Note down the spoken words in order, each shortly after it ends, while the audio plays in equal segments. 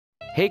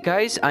Hey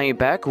guys, I am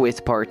back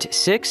with part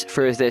 6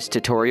 for this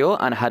tutorial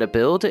on how to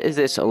build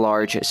this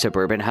large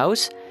suburban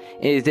house.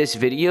 In this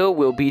video,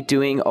 we'll be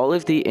doing all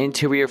of the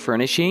interior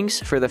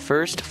furnishings for the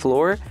first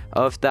floor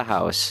of the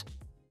house.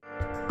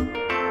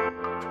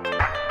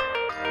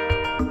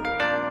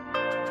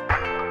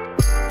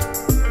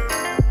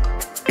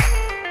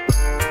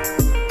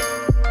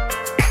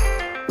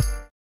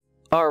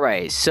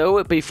 Alright,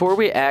 so before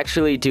we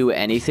actually do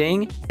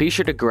anything, be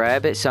sure to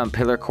grab some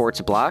pillar quartz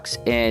blocks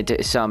and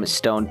some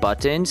stone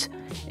buttons.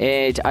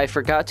 And I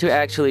forgot to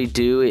actually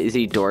do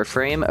the door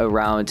frame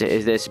around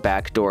this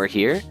back door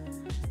here.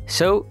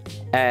 So,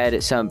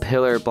 add some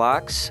pillar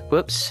blocks,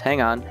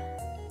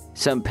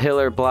 some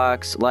pillar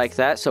blocks like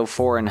that, so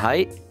 4 in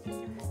height.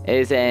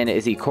 And then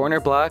the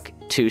corner block,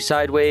 2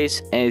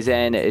 sideways, and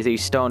then the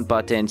stone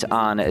buttons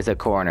on the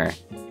corner.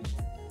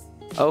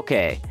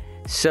 Okay.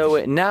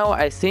 So now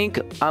I think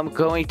I'm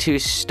going to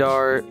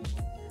start,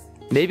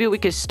 maybe we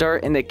could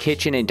start in the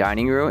kitchen and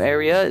dining room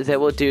area, then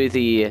we'll do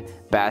the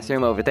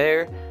bathroom over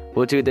there,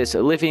 we'll do this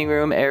living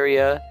room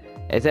area,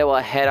 and then we'll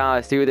head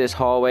on through this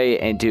hallway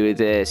and do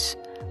this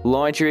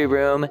laundry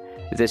room,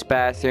 this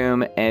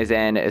bathroom, and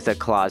then the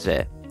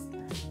closet.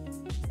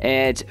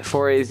 And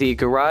for the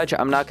garage,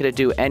 I'm not going to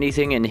do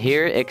anything in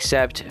here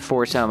except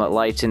for some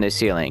lights in the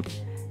ceiling.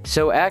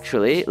 So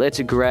actually,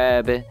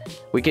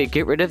 we could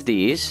get rid of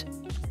these.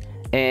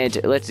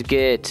 And let's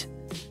get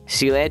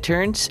sea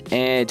lanterns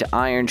and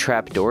iron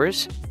trap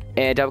doors.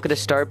 And I'm going to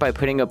start by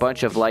putting a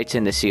bunch of lights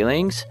in the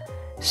ceilings.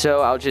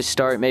 So I'll just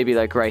start maybe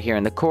like right here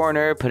in the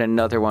corner, put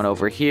another one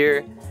over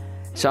here.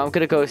 So I'm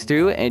going to go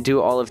through and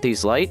do all of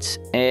these lights.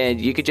 And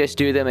you could just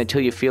do them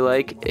until you feel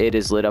like it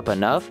is lit up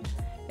enough.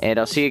 And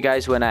I'll see you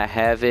guys when I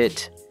have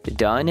it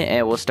done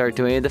and we'll start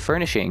doing the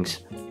furnishings.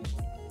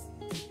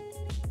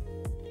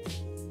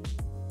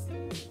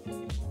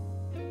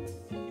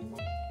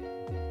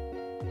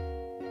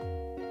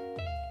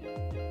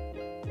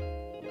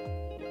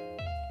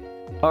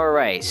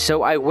 Alright,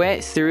 so I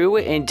went through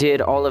and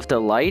did all of the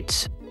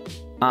lights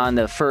on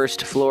the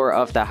first floor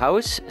of the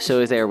house.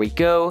 So there we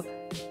go.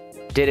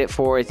 Did it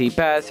for the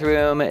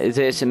bathroom,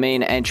 this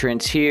main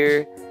entrance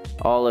here,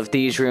 all of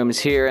these rooms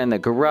here, and the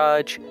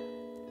garage.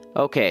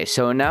 Okay,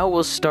 so now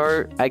we'll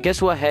start, I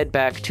guess we'll head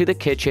back to the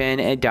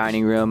kitchen and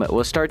dining room.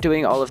 We'll start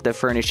doing all of the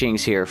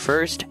furnishings here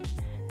first.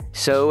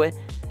 So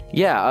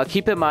yeah,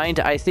 keep in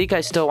mind, I think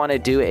I still want to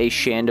do a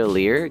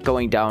chandelier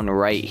going down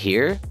right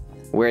here,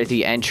 where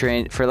the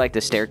entrance for like the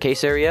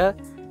staircase area.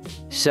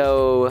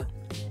 So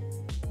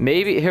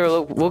maybe here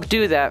we'll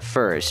do that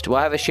first. We'll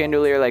have a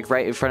chandelier like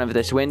right in front of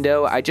this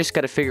window. I just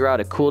got to figure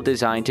out a cool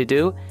design to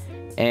do,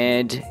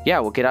 and yeah,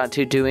 we'll get on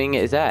to doing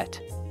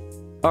that.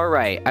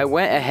 Alright, I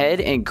went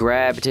ahead and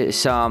grabbed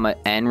some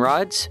end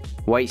rods,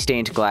 white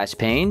stained glass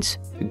panes,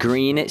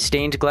 green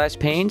stained glass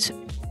panes,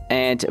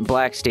 and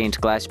black stained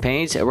glass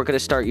panes, and we're going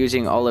to start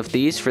using all of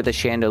these for the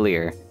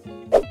chandelier.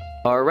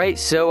 Alright,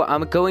 so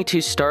I'm going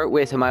to start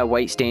with my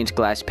white stained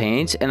glass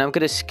panes, and I'm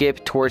going to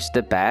skip towards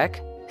the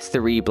back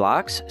 3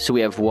 blocks. So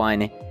we have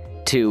 1,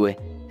 2,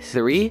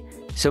 3.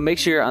 So make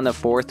sure you're on the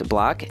 4th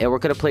block, and we're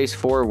going to place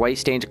 4 white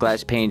stained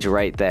glass panes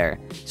right there.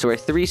 So we're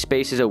 3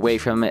 spaces away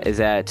from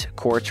that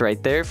quartz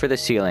right there for the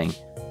ceiling.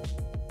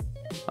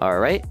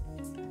 Alright,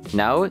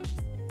 now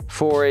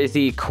for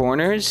the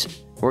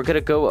corners, we're going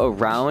to go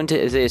around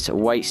this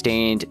white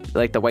stained,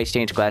 like the white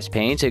stained glass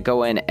panes, and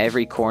go in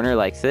every corner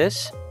like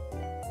this.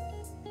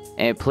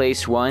 And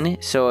place 1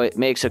 so it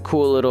makes a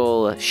cool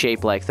little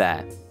shape like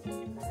that.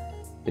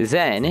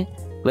 Then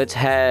let's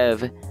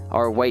have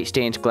our white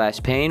stained glass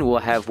pane. We'll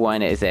have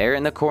 1 there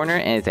in the corner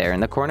and there in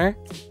the corner.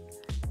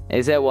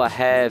 And then we'll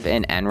have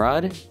an end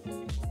rod.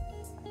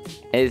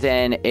 And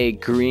then a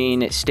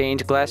green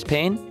stained glass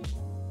pane.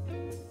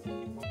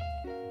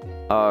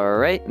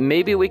 Alright,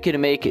 maybe we could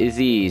make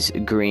these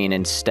green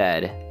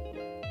instead.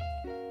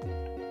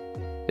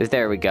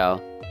 There we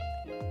go.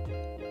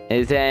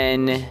 And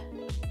then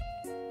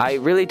I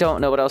really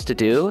don't know what else to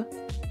do.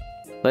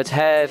 Let's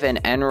have an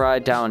end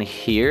rod down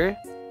here.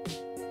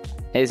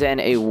 And then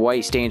a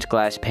white stained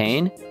glass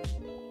pane.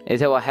 And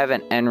then we'll have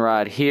an end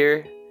rod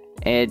here.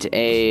 And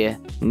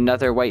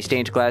another white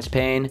stained glass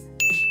pane.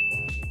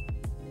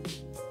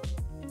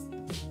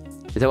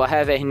 Then we'll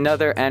have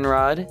another end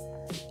rod.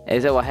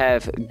 And then we'll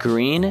have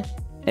green.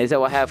 And then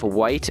we'll have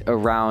white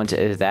around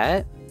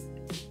that.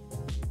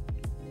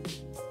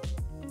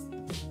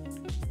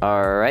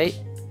 Alright.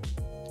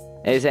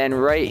 And then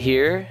right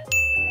here.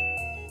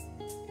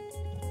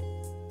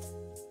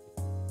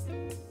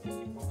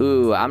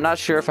 Ooh, I'm not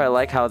sure if I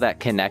like how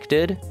that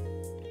connected.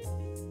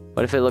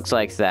 What if it looks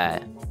like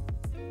that?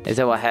 And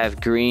then we'll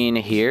have green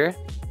here.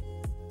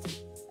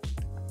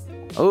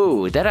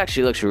 Ooh, that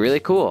actually looks really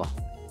cool.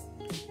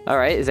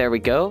 Alright, there we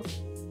go.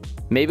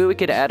 Maybe we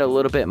could add a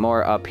little bit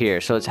more up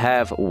here. So let's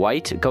have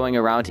white going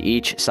around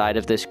each side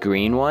of this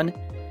green one.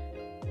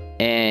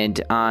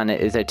 And on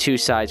the 2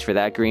 sides for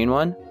that green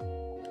one.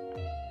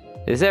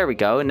 There we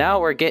go. Now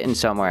we're getting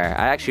somewhere.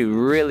 I actually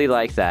really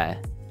like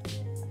that.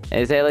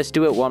 And then let's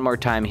do it one more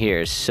time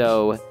here.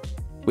 So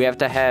we have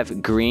to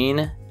have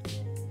green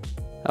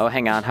Oh,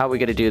 hang on. How are we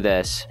going to do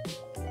this?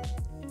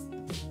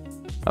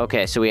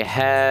 Okay, so we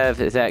have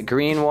that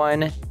green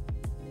one.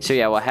 So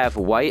yeah, we'll have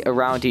white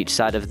around each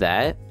side of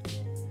that.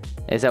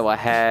 Is that we'll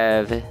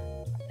have...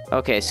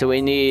 Okay, so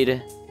we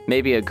need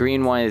maybe a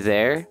green one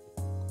there.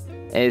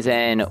 And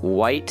then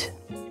white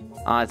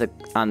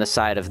on the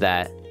side of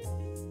that.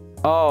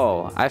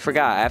 Oh, I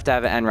forgot. I have to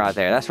have an end rod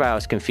there. That's why I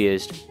was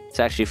confused. Let's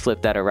actually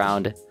flip that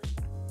around.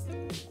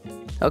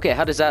 Okay,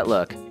 how does that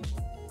look?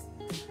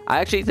 I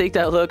actually think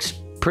that looks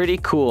pretty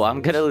cool.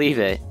 I'm gonna leave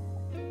it.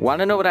 Want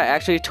to know what I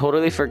actually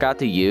totally forgot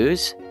to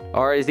use?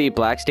 Are the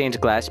black stained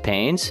glass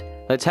panes.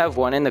 Let's have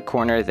one in the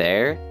corner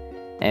there.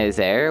 And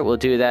there. We'll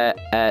do that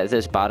at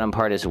this bottom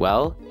part as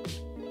well.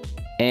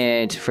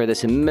 And for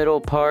this middle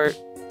part.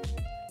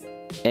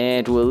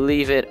 And we'll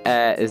leave it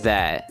at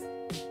that.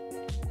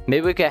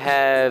 Maybe we could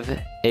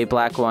have a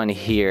black one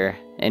here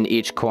in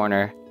each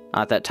corner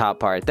on that top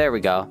part. There we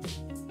go.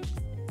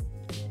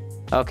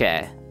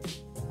 Okay.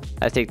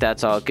 I think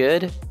that's all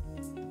good.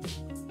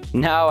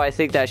 Now I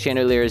think that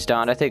chandelier is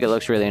done. I think it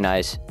looks really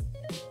nice.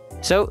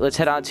 So let's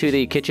head on to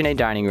the kitchen and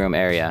dining room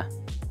area.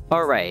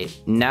 Alright,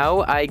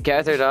 now I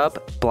gathered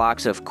up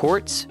blocks of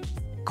quartz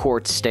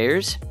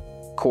stairs,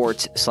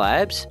 quartz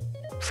slabs,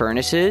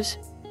 furnaces,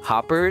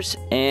 hoppers,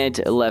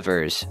 and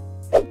levers.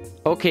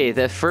 Okay,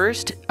 the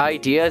first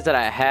idea that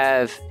I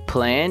have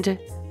planned,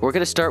 we're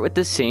going to start with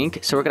the sink.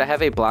 So we're going to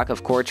have a block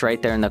of quartz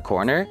right there in the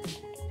corner.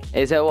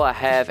 Is that we'll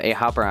have a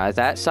hopper on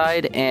that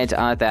side and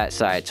on that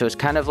side. So it's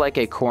kind of like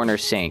a corner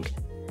sink.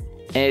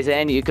 And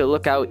then you could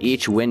look out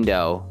each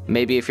window,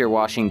 maybe if you're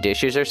washing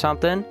dishes or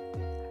something.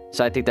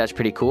 So I think that's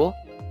pretty cool.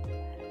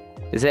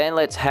 Then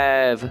let's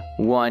have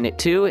 1,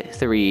 2,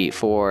 3,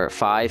 4,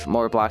 5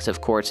 more blocks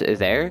of quartz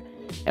there.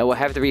 And we'll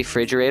have the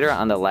refrigerator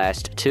on the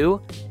last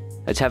 2.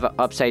 Let's have an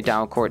upside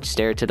down quartz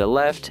stair to the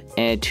left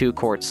and 2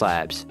 quartz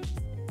slabs.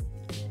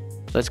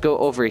 Let's go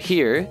over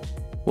here.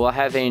 We'll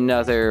have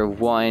another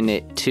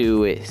 1,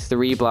 2,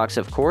 3 blocks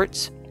of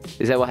quartz.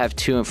 Is that we'll have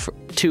two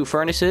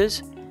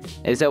furnaces.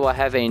 Is that we'll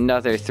have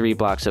another 3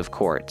 blocks of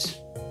quartz.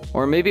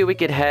 Or maybe we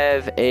could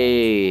have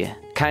a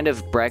kind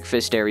of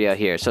breakfast area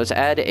here. So let's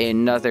add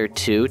another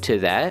 2 to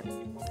that.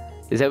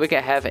 Is that we could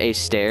have a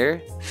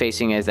stair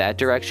facing in that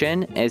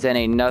direction. And then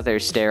another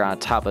stair on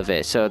top of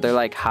it. So they're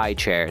like high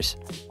chairs.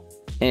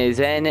 And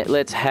then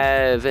let's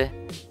have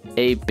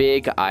a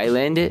big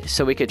island.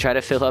 So we could try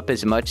to fill up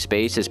as much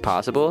space as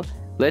possible.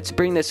 Let's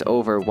bring this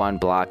over 1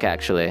 block,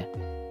 actually,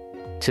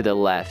 to the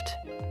left.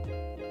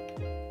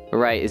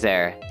 Right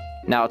there.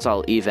 Now it's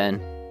all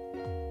even.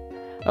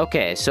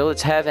 Okay, so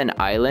let's have an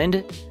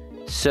island.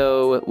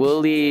 So we'll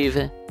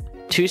leave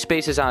 2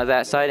 spaces on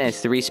that side and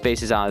 3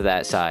 spaces on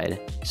that side.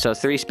 So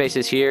 3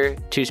 spaces here,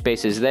 2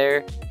 spaces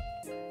there.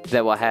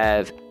 Then we'll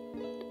have...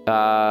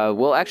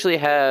 we'll actually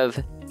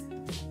have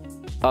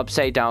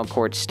upside down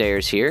quartz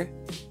stairs here.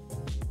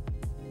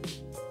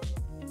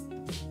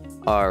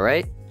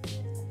 Alright.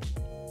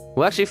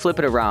 We'll actually flip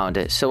it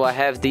around. So I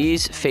have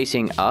these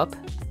facing up.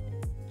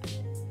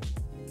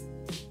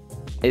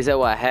 Is that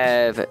I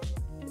have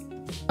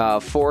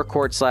 4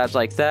 quartz slabs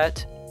like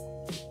that.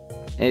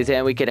 And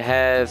then we could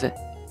have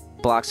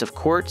blocks of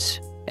quartz.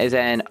 And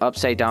then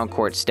upside down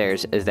quartz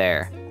stairs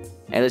there.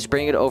 And let's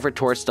bring it over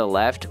towards the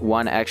left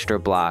 1 extra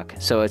block.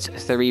 So it's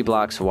 3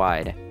 blocks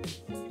wide.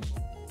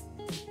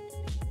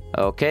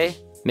 Okay.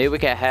 Maybe we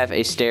could have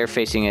a stair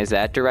facing in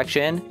that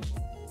direction.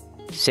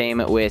 Same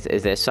with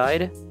this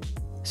side.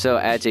 So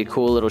adds a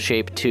cool little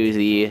shape to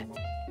the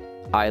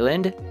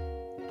island.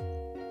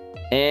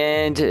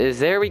 And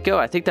there we go.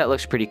 I think that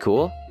looks pretty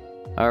cool.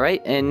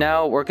 Alright, and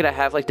now we're going to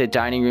have like the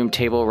dining room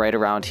table right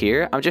around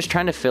here. I'm just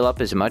trying to fill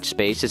up as much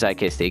space as I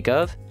can think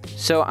of.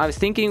 So I'm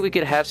thinking we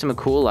could have some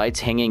cool lights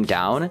hanging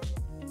down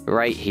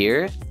right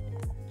here.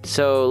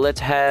 So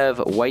let's have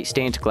white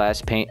stained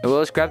glass paint. Well,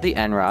 let's grab the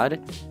end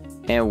rod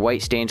and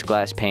white stained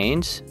glass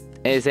panes.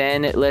 And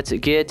then let's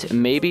get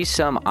maybe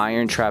some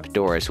iron trap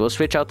doors. We'll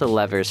switch out the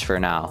levers for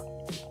now.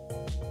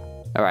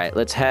 Alright,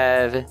 let's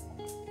have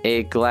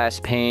a glass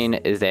pane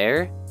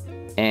there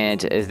and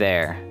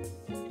there.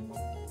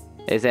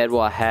 Is that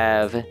we'll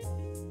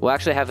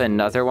actually have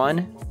another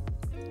one.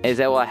 Is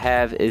that we'll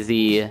have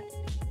the,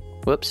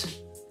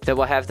 that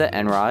we'll have the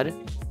end rod.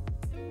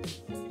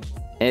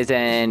 And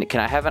then, can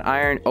I have an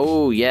iron?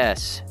 Oh,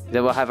 yes.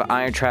 Then we'll have an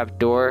iron trap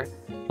door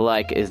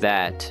like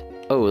that.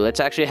 Oh, let's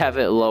actually have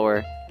it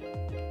lower.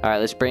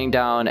 Alright, let's bring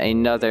down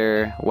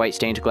another white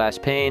stained glass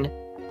pane.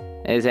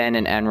 And then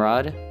an end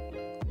rod.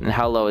 And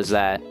how low is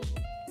that?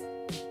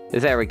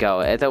 There we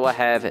go. And then we'll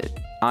have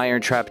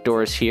iron trap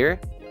doors here.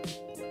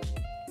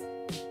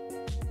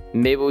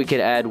 Maybe we could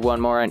add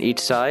 1 more on each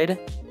side.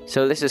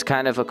 So this is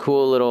kind of a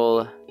cool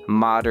little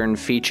modern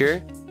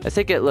feature. I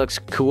think it looks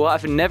cool.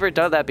 I've never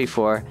done that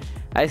before.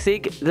 I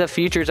think the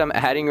features I'm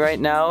adding right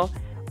now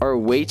are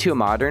way too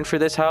modern for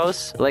this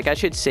house. Like, I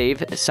should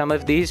save some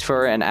of these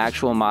for an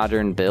actual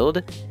modern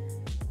build.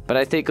 But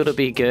I think it'll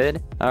be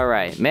good.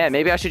 Alright, man,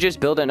 maybe I should just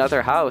build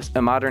another house,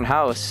 a modern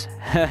house.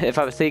 If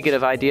I'm thinking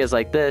of ideas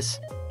like this.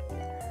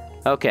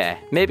 Okay,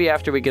 maybe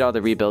after we get all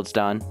the rebuilds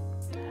done.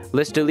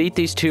 Let's delete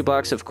these 2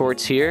 blocks of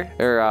quartz here,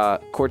 or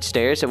quartz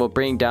stairs, and we'll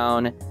bring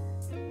down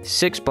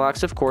 6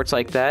 blocks of quartz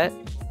like that.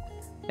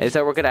 Is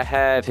that we're gonna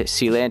have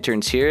sea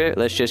lanterns here.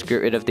 Let's just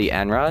get rid of the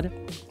end rod.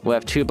 We'll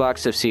have 2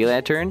 blocks of sea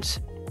lanterns.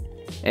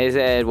 And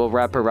then we'll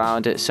wrap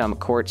around some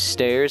quartz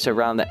stairs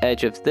around the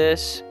edge of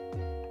this.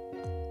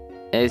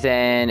 And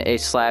then a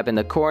slab in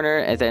the corner,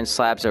 and then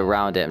slabs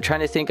around it. I'm trying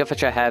to think if I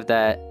should have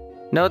that.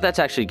 No, that's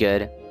actually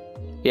good.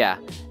 Yeah,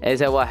 and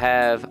then we'll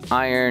have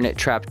iron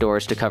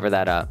trapdoors to cover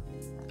that up.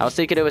 I was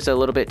thinking it was a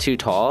little bit too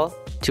tall,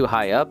 too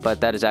high up,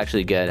 but that is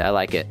actually good. I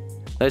like it.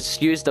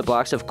 Let's use the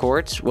blocks of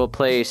quartz. We'll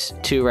place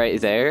 2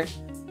 right there.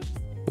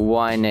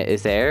 1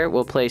 there.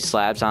 We'll place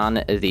slabs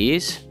on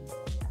these.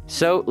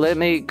 So let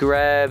me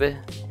grab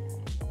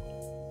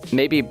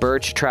maybe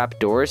birch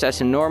trapdoors.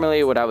 That's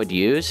normally what I would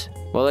use.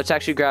 Well, let's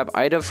actually grab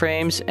item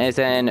frames and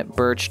then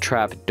birch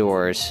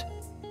trapdoors.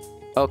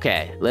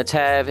 Okay, let's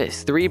have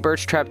 3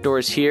 birch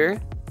trapdoors here.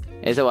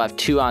 And then we'll have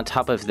 2 on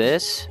top of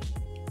this.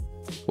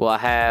 We'll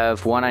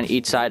have 1 on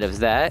each side of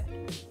that.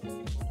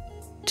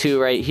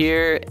 2 right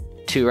here,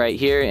 2 right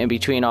here, in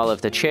between all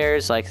of the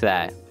chairs, like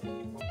that.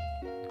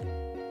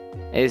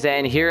 And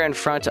then here in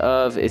front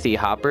of the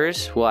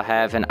hoppers, we'll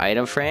have an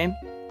item frame.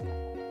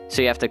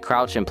 So you have to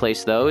crouch and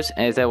place those.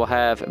 And then we'll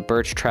have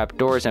birch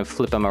trapdoors and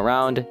flip them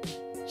around.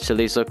 So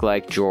these look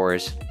like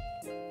drawers.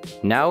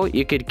 Now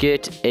you could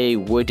get a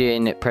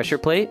wooden pressure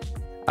plate.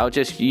 I'll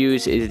just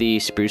use the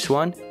spruce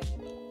one.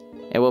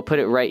 And we'll put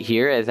it right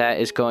here, as that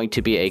is going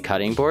to be a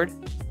cutting board.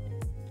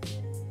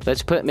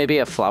 Let's put maybe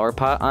a flower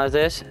pot on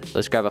this.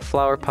 Let's grab a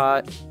flower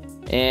pot.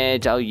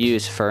 And I'll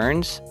use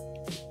ferns.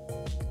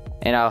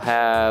 And I'll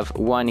have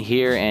 1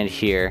 here and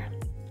here.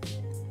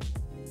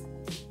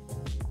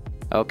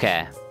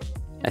 Okay.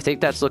 I think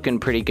that's looking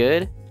pretty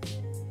good.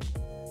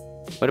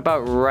 What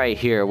about right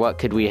here? What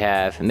could we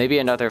have? Maybe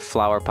another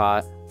flower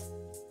pot.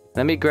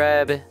 Let me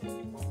grab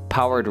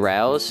powered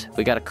rails.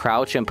 We gotta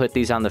crouch and put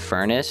these on the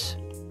furnace.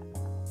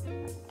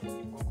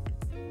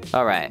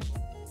 Alright.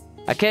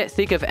 I can't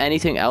think of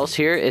anything else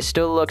here. It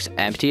still looks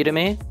empty to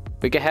me.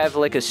 We could have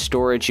like a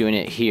storage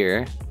unit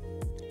here.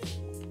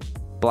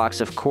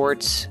 Blocks of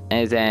quartz,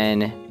 and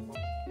then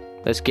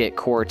let's get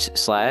quartz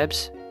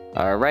slabs.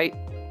 Alright.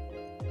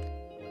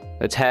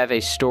 Let's have a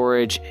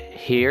storage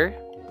here.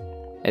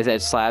 And then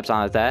slabs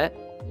on that.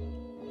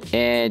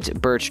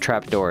 And birch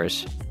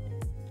trapdoors.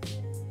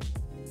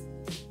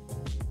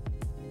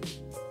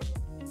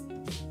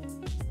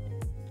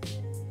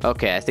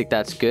 Okay, I think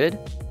that's good.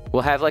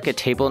 We'll have like a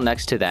table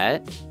next to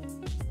that.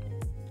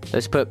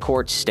 Let's put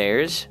quartz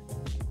stairs.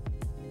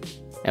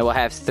 And we'll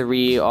have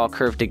 3 all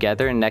curved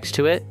together next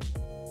to it.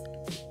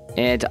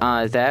 And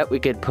on that, we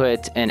could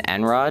put an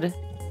end rod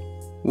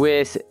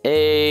with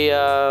a,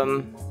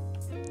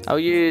 I'll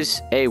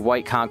use a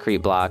white concrete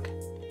block.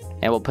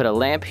 And we'll put a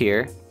lamp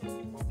here.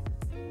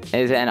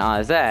 And then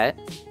on that,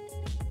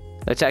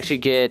 let's actually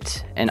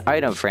get an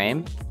item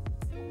frame.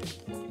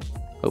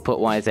 We'll put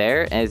 1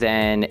 there, and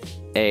then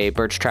a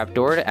birch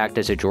trapdoor to act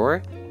as a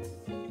drawer.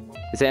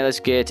 Then let's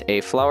get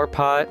a flower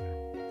pot,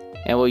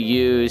 and we'll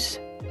use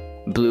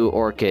blue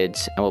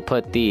orchids, and we'll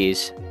put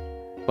these.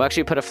 We'll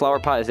actually put a flower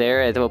pot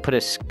there, and then we'll put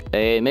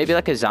a maybe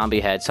like a zombie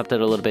head, something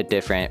a little bit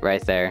different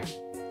right there.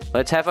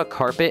 Let's have a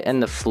carpet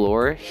in the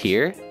floor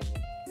here.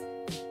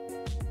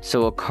 So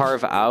we'll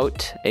carve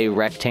out a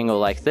rectangle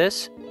like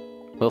this.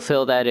 We'll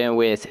fill that in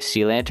with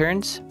sea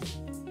lanterns.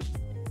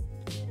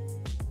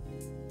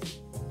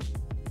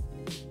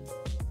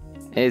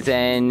 And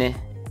then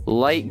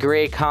light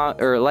gray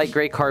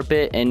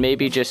carpet and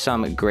maybe just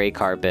some gray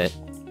carpet.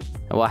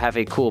 And we'll have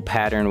a cool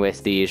pattern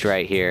with these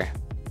right here.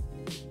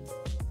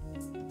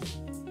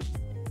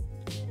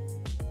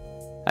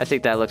 I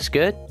think that looks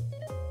good.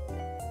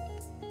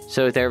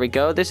 So there we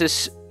go. This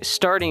is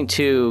starting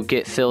to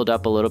get filled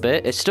up a little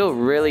bit. It's still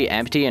really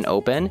empty and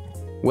open.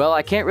 Well,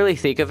 I can't really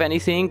think of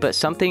anything, but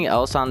something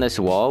else on this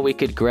wall. We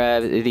could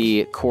grab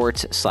the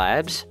quartz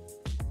slabs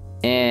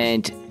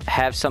and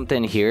have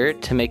something here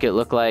to make it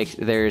look like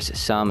there's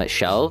some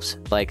shelves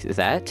like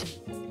that.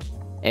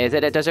 And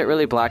that it doesn't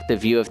really block the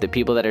view of the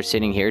people that are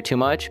sitting here too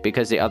much,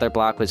 because the other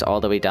block was all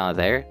the way down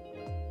there.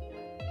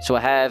 So I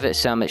have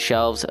some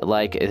shelves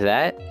like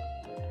that.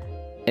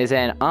 And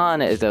then on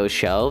those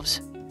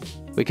shelves,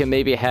 we can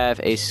maybe have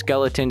a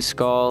skeleton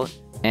skull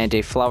and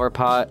a flower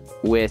pot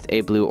with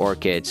a blue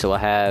orchid. So we'll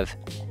have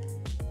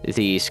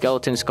the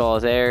skeleton skull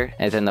there,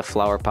 and then the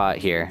flower pot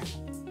here.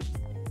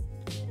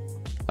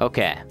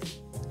 Okay.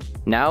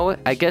 Now,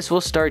 I guess we'll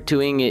start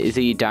doing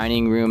the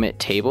dining room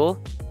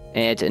table.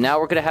 And now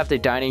we're going to have the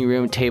dining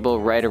room table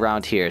right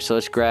around here. So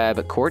let's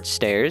grab quartz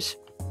stairs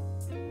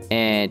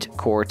and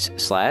quartz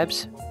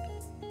slabs.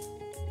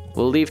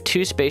 We'll leave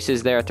 2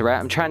 spaces there at the right.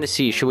 I'm trying to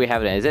see, should we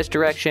have it in this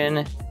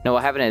direction? No,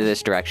 we'll have it in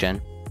this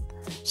direction.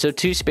 So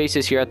 2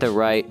 spaces here at the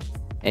right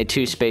and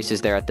 2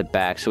 spaces there at the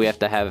back. So we have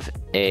to have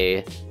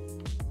a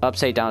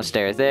upside down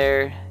stair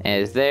there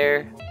and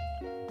there.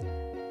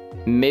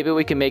 Maybe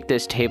we can make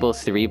this table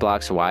 3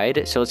 blocks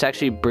wide. So let's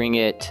actually bring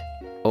it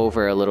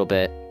over a little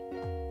bit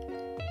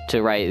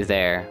to right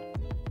there.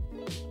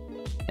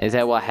 is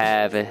that we'll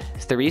have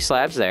 3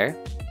 slabs there.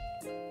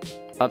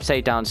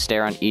 Upside down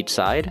stair on each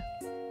side.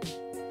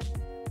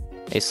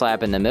 A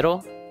slab in the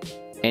middle.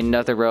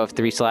 Another row of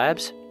 3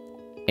 slabs.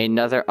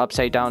 Another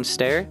upside down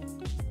stair.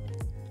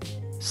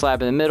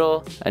 Slab in the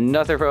middle.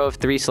 Another row of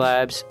 3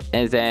 slabs.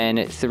 And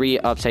then 3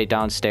 upside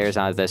down stairs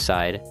on this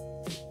side.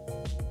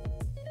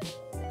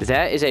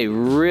 That is a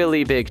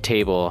really big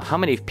table. How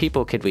many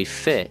people could we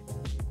fit?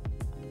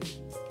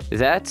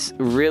 That's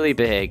really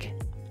big.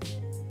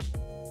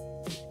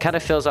 Kind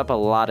of fills up a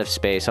lot of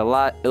space. A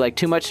lot, like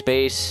too much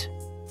space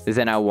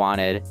than I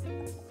wanted.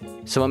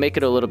 So we'll make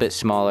it a little bit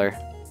smaller.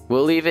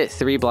 We'll leave it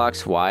 3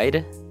 blocks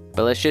wide,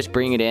 but let's just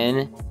bring it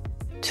in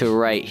to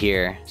right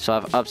here. So I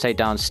have upside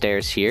down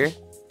stairs here.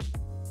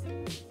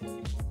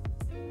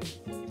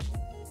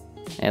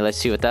 And let's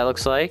see what that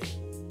looks like.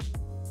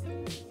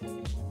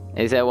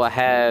 Is that we'll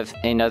have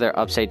another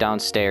upside down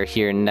stair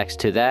here next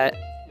to that.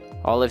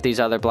 All of these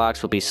other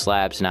blocks will be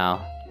slabs now.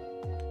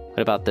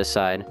 What about this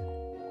side?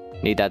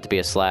 Need that to be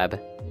a slab.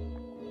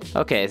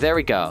 Okay, there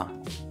we go.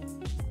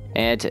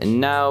 And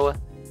now,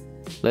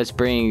 let's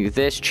bring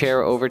this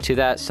chair over to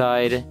that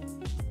side.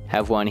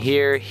 Have one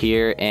here,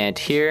 here, and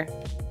here.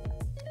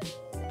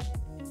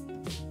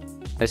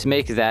 Let's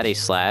make that a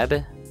slab.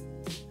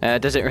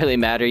 It doesn't really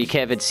matter. You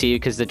can't even see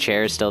because the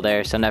chair is still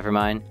there, so never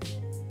mind.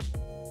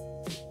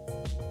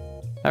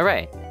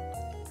 Alright.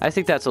 I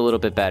think that's a little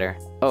bit better.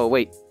 Oh,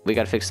 wait. We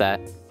gotta fix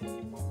that.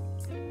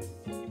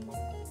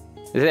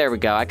 There we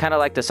go. I kind of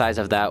like the size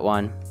of that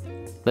one.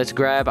 Let's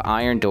grab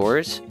iron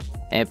doors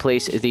and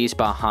place these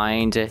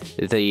behind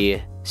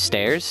the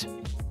stairs.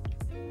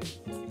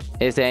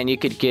 And then you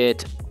could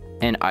get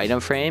an item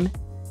frame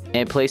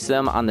and place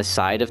them on the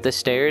side of the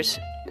stairs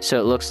so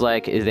it looks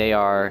like they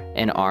are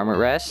an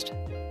armrest.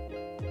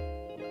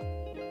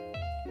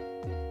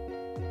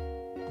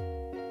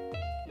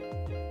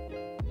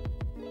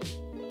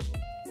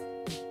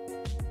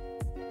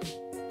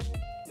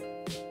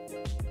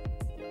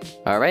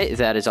 Alright,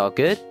 that is all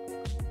good.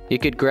 You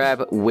could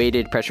grab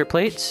weighted pressure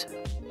plates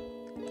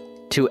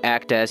to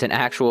act as an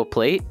actual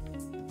plate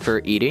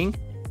for eating,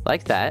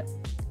 like that.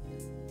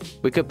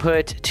 We could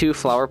put 2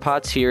 flower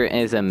pots here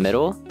in the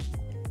middle.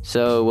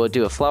 So we'll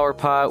do a flower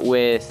pot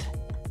with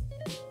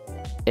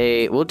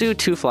we'll do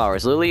 2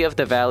 flowers, Lily of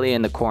the Valley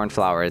and the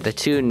cornflower, the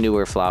 2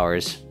 newer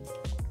flowers.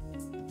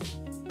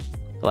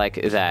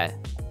 Like that.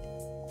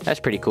 That's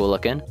pretty cool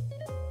looking.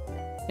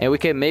 And we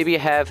could maybe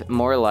have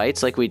more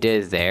lights like we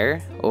did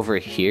there, over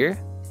here.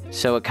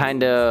 So it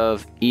kind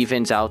of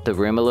evens out the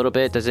room a little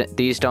bit.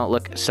 These don't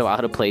look so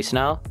out of place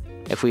now.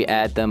 If we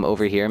add them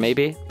over here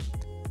maybe.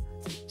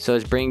 So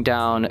let's bring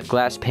down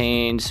glass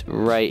panes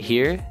right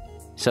here.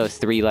 So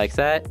 3 like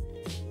that.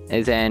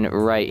 And then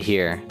right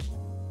here.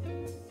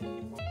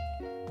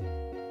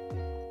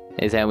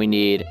 And then we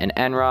need an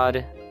end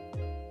rod.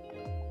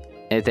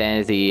 And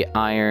then the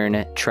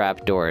iron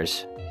trap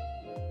doors.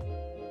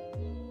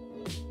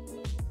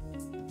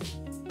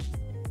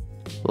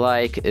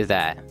 Like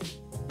that.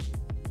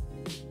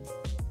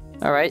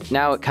 Alright,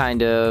 now it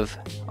kind of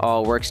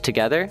all works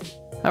together.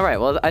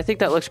 Alright, well, I think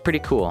that looks pretty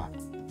cool.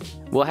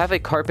 We'll have a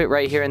carpet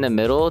right here in the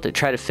middle to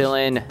try to fill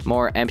in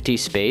more empty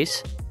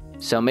space.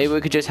 So maybe we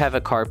could just have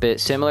a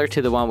carpet similar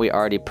to the one we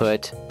already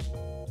put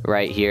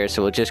right here.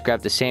 So we'll just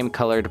grab the same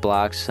colored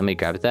blocks. Let me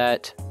grab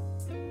that.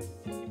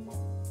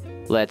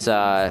 Let's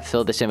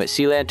fill this in with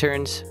sea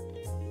lanterns.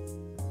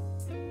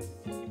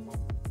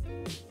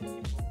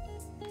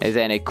 And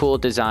then a cool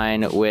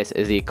design with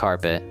the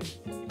carpet.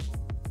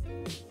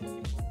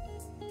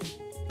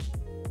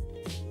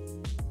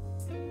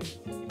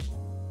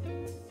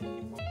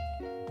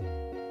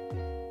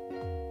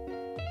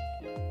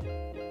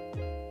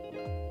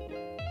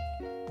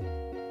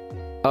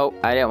 Oh,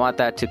 I didn't want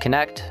that to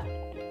connect.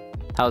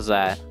 How's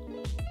that?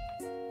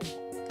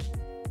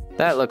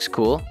 That looks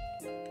cool.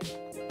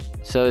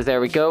 So there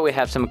we go. We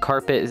have some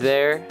carpet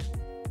there.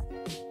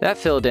 That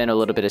filled in a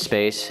little bit of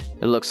space.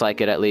 It looks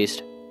like it at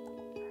least.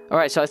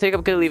 Alright, so I think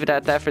I'm going to leave it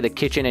at that for the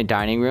kitchen and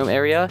dining room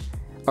area.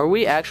 Are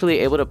we actually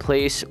able to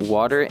place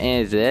water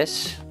in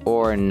this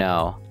or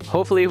no?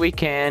 Hopefully we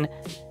can.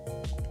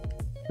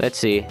 Let's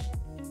see.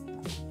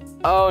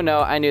 Oh no,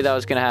 I knew that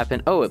was going to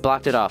happen. Oh, it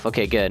blocked it off.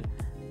 Okay, good.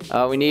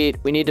 We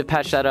need to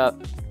patch that up.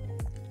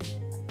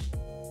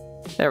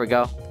 There we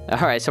go.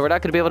 Alright, so we're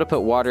not going to be able to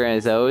put water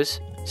in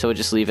those. So we'll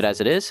just leave it as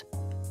it is.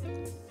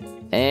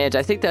 And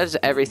I think that's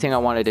everything I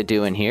wanted to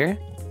do in here.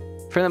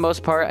 For the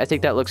most part, I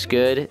think that looks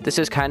good. This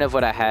is kind of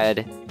what I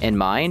had in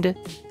mind.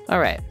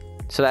 Alright,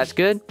 so that's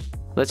good.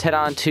 Let's head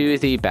on to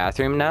the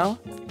bathroom now.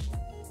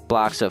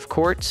 Blocks of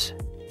quartz.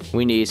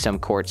 We need some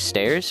quartz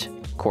stairs,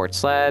 quartz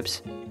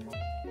slabs,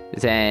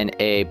 then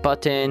a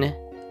button.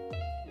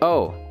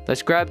 Oh,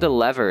 let's grab the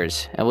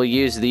levers, and we'll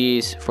use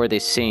these for the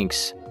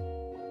sinks.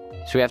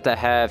 So we have to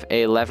have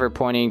a lever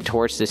pointing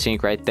towards the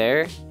sink right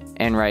there,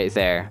 and right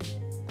there.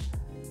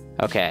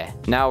 Okay,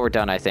 now we're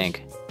done, I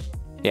think.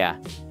 Yeah.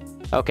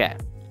 Okay,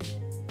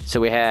 so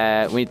we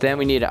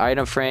need an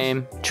item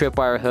frame,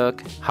 tripwire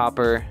hook,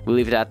 hopper. We'll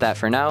leave it at that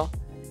for now.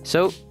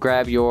 So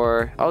grab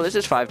your, oh, this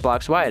is 5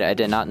 blocks wide. I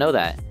did not know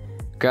that.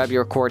 Grab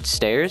your quartz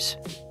stairs.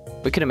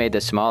 We could have made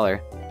this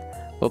smaller.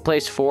 We'll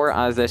place 4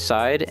 on this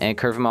side and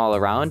curve them all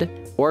around.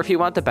 Or if you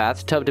want the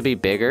bathtub to be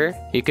bigger,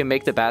 you can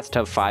make the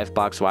bathtub 5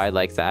 blocks wide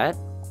like that.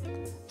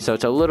 So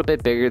it's a little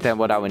bit bigger than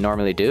what I would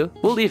normally do.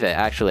 We'll leave it,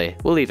 actually.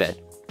 We'll leave it.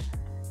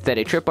 Then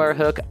a tripwire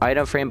hook,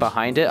 item frame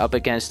behind it up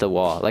against the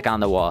wall, like on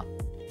the wall.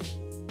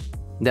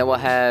 Then we'll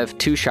have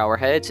 2 shower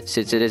heads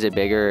since it is a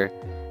bigger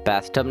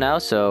bathtub now.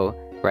 So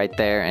right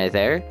there and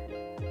there.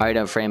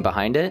 Item frame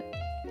behind it.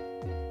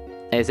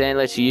 And then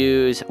let's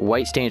use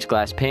white stained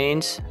glass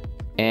panes.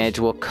 And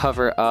we'll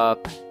cover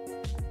up.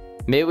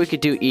 Maybe we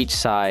could do each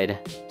side.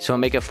 So we'll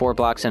make it 4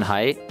 blocks in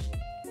height.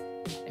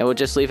 And we'll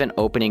just leave an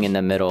opening in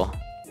the middle.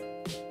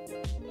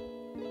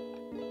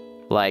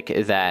 Like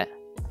that.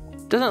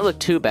 Doesn't look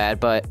too bad,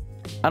 but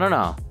I don't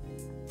know.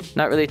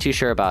 Not really too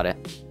sure about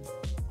it.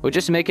 We'll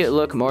just make it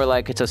look more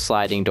like it's a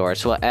sliding door.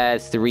 So we'll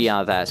add 3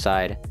 on that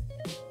side.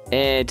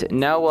 And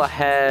now we'll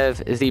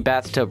have the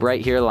bathtub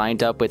right here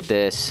lined up with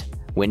this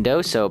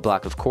window. So a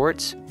block of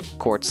quartz,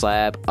 quartz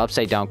slab,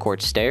 upside down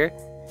quartz stair,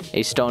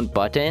 a stone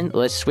button.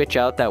 Let's switch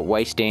out that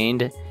white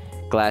stained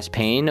glass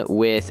pane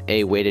with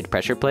a weighted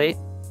pressure plate.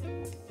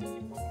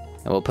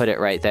 And we'll put it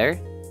right there.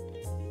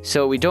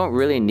 So we don't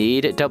really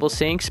need double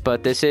sinks,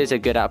 but this is a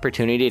good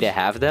opportunity to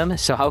have them.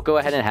 So I'll go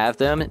ahead and have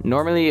them.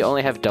 Normally you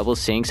only have double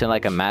sinks in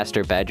like a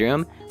master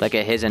bedroom, like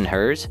a his and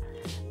hers.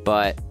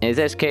 But in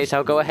this case,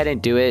 I'll go ahead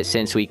and do it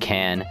since we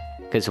can.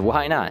 Because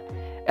why not?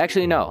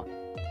 Actually, no.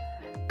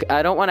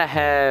 I don't want to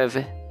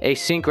have a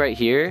sink right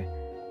here.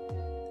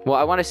 Well,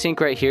 I want a sink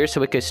right here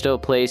so we could still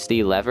place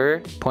the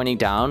lever pointing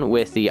down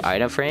with the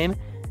item frame.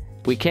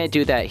 We can't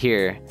do that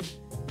here.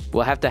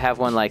 We'll have to have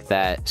one like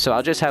that. So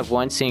I'll just have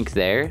one sink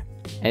there.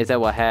 And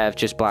then we'll have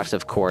just blocks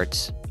of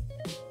quartz.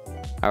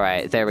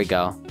 Alright, there we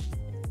go.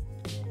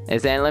 And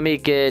then let me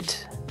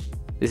get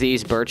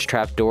these birch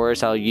trap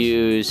doors.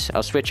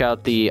 I'll switch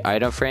out the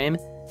item frame.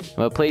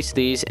 We'll place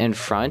these in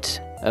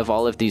front of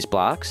all of these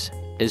blocks,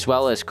 as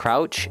well as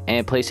crouch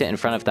and place it in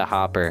front of the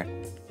hopper.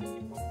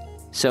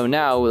 So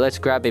now let's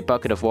grab a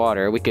bucket of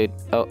water. We could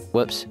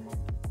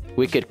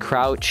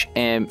crouch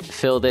and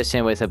fill this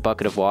in with a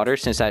bucket of water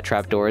since that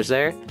trap door is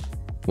there.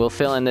 We'll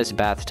fill in this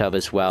bathtub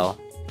as well.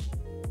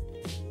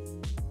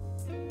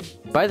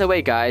 By the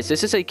way, guys,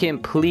 this is a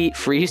complete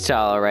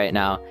freestyle right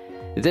now.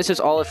 This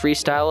is all a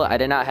freestyle. I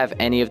did not have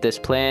any of this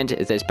planned.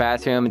 This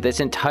bathroom, this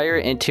entire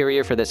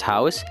interior for this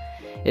house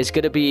is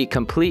going to be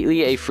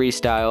completely a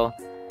freestyle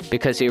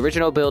because the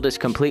original build is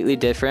completely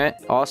different.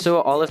 Also,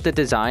 all of the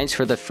designs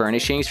for the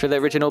furnishings for the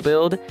original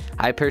build,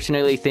 I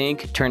personally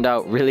think turned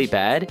out really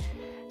bad.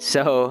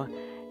 So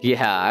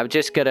yeah, I'm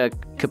just going to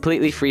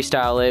completely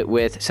freestyle it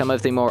with some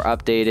of the more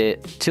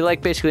updated to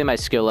like basically my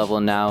skill level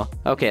now.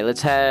 Okay,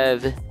 let's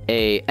have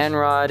a end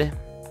rod,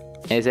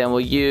 and then we'll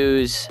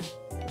use,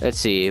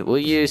 we'll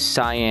use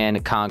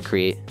cyan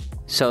concrete.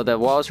 So the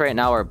walls right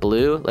now are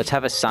blue. Let's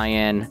have a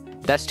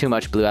cyan. That's too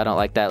much blue. I don't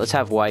like that. Let's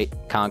have white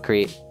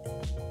concrete.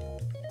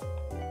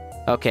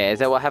 Okay,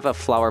 then we'll have a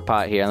flower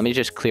pot here. Let me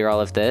just clear all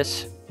of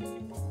this.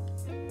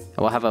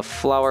 We'll have a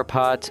flower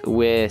pot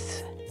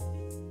with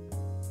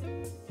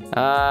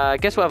I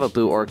guess we'll have a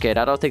blue orchid.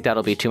 I don't think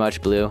that'll be too much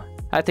blue.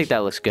 I think that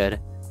looks good.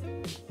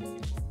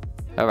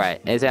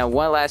 Alright, and then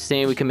one last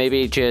thing, we can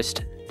maybe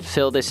just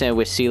fill this in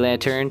with sea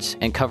lanterns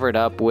and cover it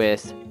up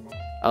with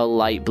a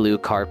light blue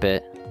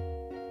carpet.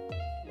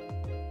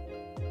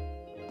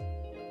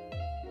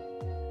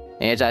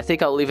 And I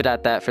think I'll leave it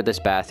at that for this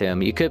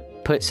bathroom. You could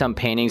put some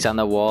paintings on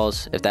the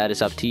walls if that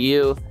is up to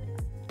you.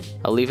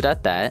 I'll leave it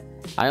at that.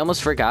 I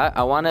almost forgot.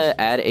 I want to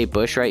add a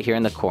bush right here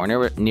in the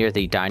corner near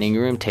the dining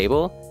room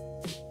table.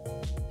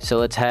 So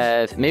let's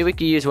have, maybe we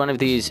could use one of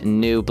these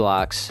new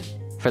blocks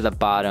for the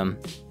bottom.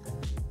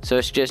 So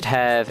let's just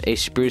have a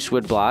spruce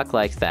wood block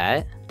like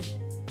that.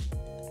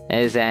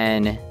 And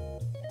then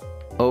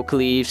oak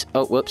leaves,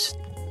 oak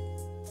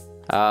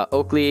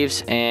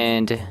leaves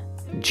and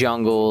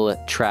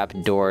jungle trap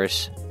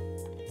doors.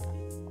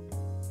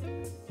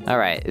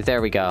 Alright,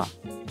 there we go.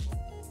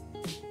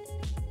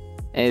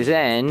 And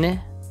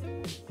then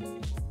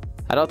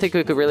I don't think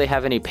we could really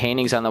have any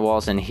paintings on the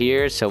walls in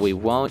here, so we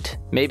won't.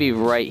 Maybe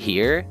right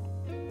here.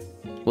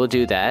 We'll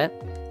do that.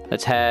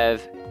 Let's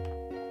have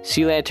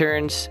sea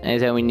lanterns, and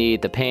then we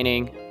need the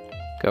painting.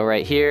 Go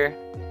right here.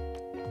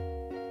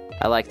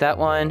 I like that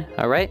one.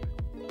 Alright.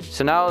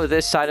 So now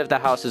this side of the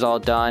house is all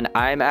done.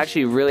 I'm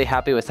actually really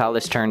happy with how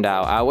this turned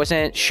out. I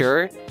wasn't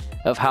sure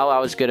of how I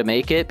was going to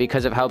make it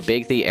because of how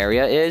big the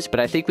area is,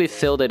 but I think we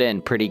filled it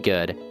in pretty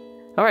good.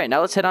 Alright,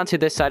 now let's head on to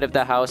this side of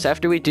the house.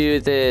 After we do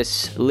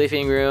this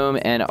living room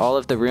and all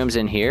of the rooms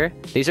in here,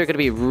 these are going to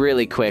be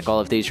really quick, all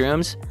of these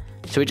rooms.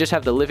 So we just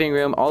have the living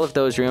room, all of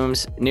those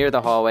rooms near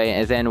the hallway,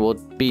 and then we'll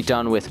be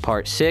done with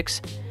part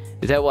 6.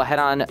 Then we'll head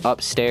on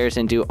upstairs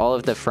and do all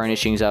of the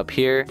furnishings up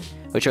here,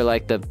 which are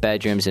like the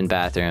bedrooms and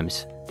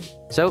bathrooms.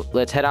 So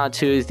let's head on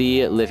to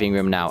the living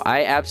room now.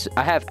 I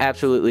have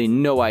absolutely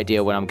no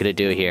idea what I'm going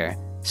to do here.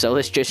 So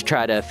let's just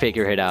try to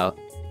figure it out.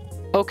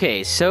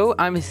 Okay, so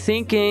I'm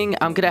thinking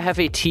I'm gonna have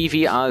a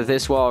TV on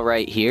this wall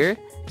right here.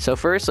 So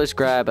first, let's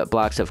grab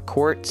blocks of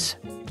quartz.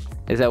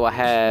 And then we'll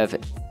have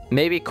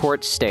maybe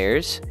quartz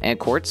stairs and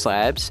quartz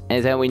slabs.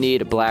 And then we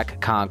need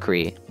black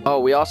concrete.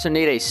 Oh, we also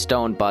need a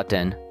stone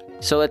button.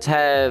 So let's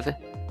have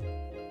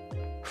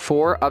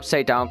 4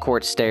 upside down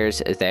quartz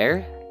stairs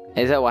there.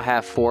 And then we'll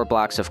have 4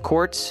 blocks of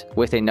quartz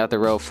with another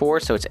row of 4,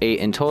 so it's 8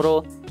 in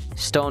total.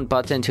 Stone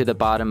button to the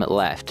bottom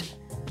left.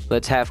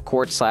 Let's have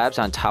quartz slabs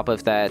on top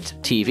of that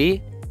TV.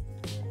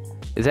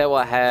 Then we'll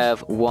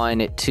have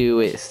 1,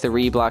 2,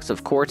 3 blocks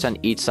of quartz on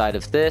each side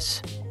of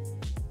this.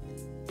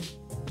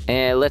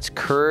 And let's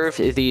curve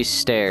these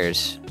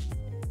stairs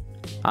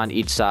on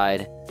each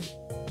side.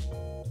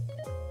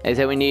 And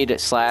then we need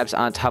slabs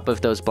on top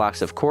of those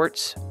blocks of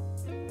quartz.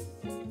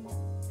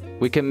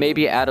 We can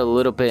maybe add a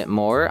little bit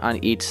more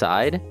on each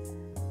side.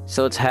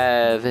 So let's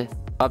have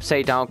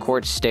upside down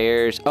quartz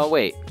stairs. Oh,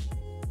 wait.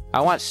 I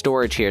want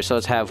storage here. So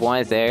let's have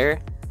 1 there.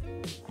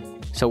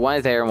 So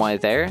 1 there and 1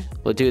 there.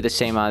 We'll do the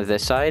same on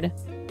this side.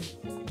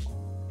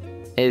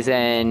 And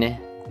then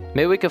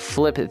maybe we could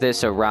flip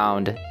this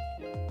around.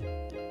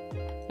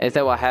 And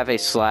then we'll have a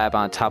slab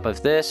on top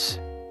of this.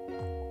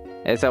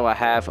 And then we'll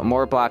have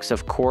more blocks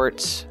of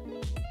quartz.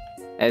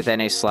 And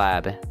then a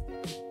slab.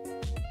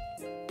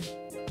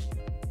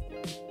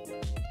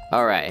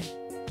 Alright.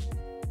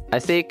 I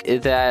think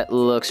that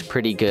looks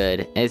pretty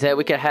good. And then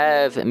we could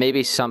have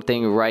maybe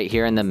something right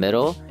here in the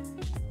middle.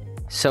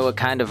 So it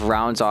kind of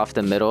rounds off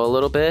the middle a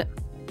little bit.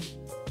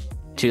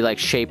 To like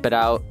shape it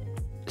out.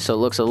 So it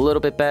looks a little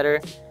bit better.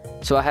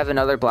 So I'll have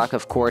another block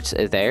of quartz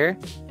there.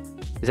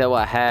 Then we'll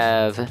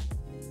have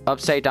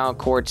upside down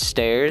quartz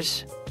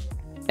stairs.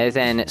 And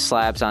then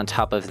slabs on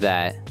top of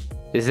that.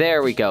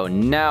 There we go.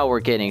 Now we're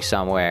getting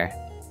somewhere.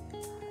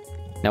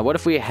 Now what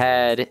if we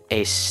had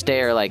a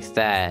stair like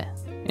that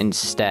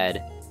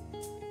instead?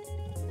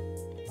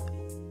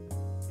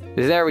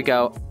 There we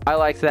go. I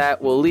like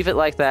that. We'll leave it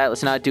like that.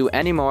 Let's not do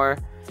any more.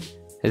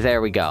 There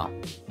we go.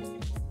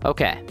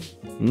 Okay.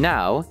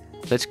 Now,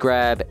 let's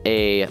grab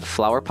a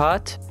flower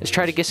pot. Let's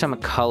try to get some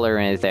color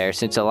in there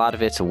since a lot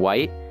of it's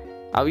white.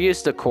 I'll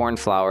use the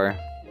cornflower.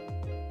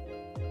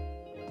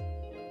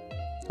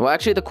 Well,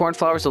 actually, the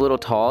cornflower is a little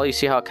tall. You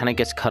see how it kind of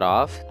gets cut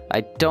off?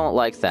 I don't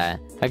like that.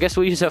 I guess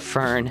we'll use a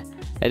fern.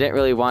 I didn't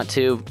really want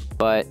to,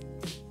 but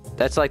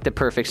that's like the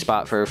perfect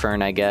spot for a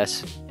fern, I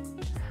guess.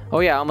 Oh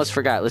yeah, I almost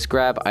forgot. Let's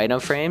grab item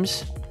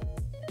frames.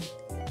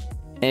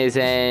 And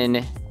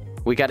then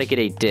we got to get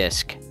a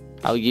disc.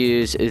 I'll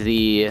use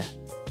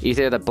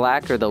either the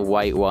black or the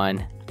white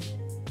one.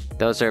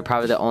 Those are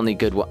probably the only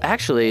good one.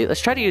 Actually,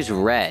 let's try to use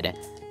red.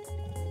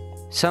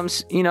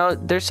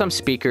 There's some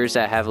speakers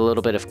that have a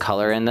little bit of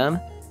color in them.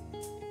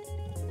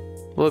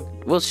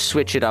 We'll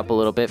switch it up a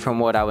little bit from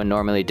what I would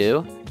normally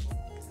do.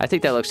 I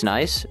think that looks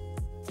nice.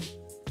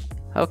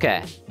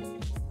 Okay.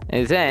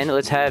 And then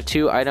let's have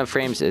 2 item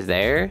frames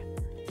there.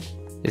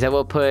 Then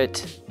we'll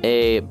put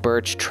a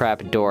birch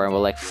trap door and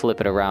we'll like flip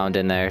it around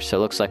in there so it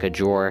looks like a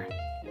drawer.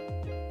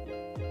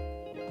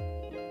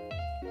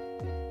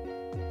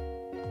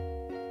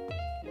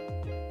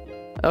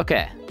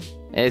 Okay.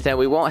 And then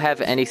we won't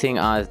have anything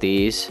on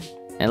these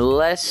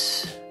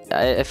unless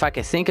if I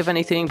could think of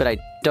anything, but I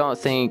don't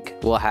think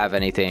we'll have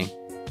anything.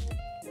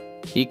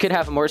 You could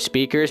have more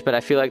speakers, but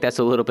I feel like that's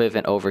a little bit of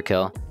an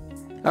overkill.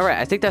 Alright,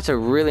 I think that's a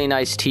really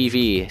nice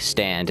TV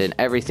stand and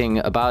everything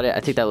about it. I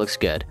think that looks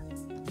good.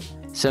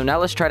 So now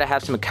let's try to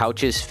have some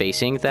couches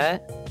facing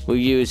that. We'll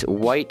use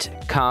white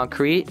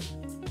concrete.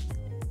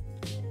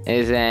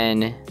 And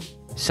then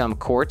some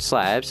quartz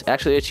slabs.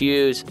 Actually, let's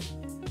use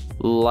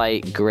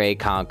light gray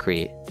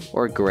concrete.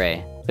 Or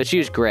gray. Let's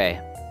use gray.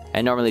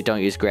 I normally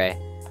don't use gray.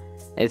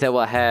 And then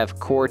we'll have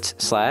quartz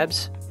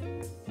slabs.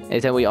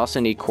 And then we also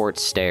need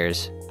quartz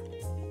stairs.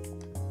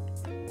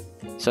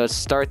 So let's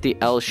start the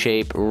L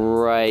shape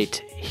right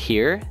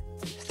here.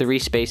 3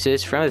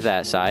 spaces from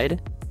that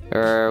side.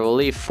 Or we'll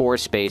leave 4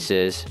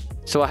 spaces.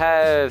 So we'll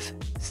have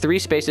 3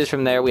 spaces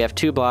from there. We have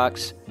 2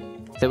 blocks.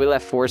 Then we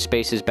left 4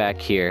 spaces back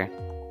here.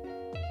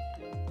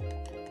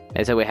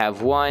 And so we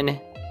have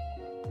 1,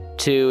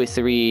 2,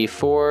 3,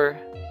 4,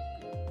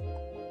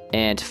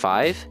 and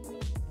 5.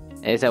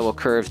 And then we'll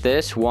curve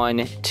this.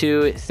 1,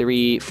 2,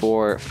 3,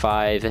 4,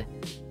 5.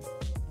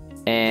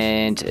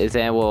 And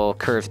then we'll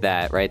curve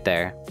that right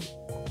there.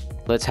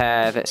 Let's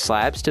have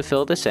slabs to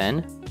fill this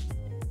in.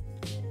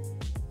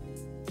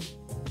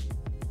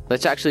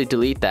 Let's actually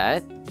delete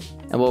that.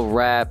 And we'll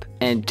wrap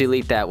and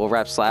delete that. We'll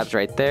wrap slabs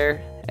right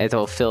there. And then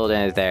we'll fill it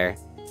in there.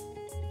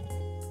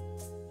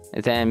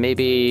 And then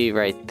maybe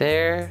right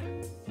there.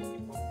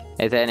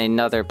 And then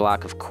another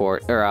block of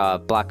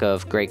block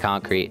of gray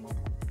concrete.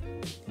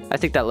 I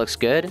think that looks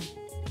good.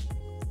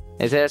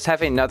 And then let's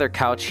have another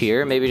couch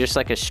here. Maybe just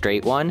like a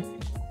straight one.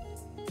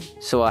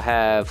 So I'll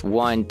have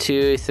 1,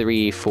 2,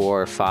 3,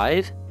 4,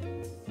 5.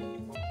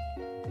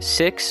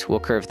 6, we'll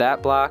curve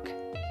that block.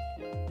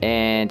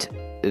 And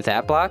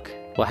that block,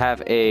 we'll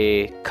have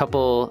a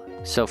couple,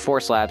 so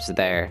 4 slabs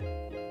there.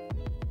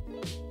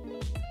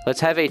 Let's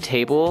have a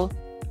table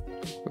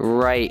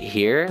right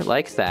here,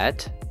 like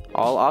that.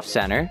 All off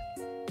center.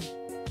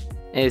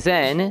 And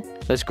then,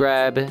 let's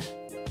grab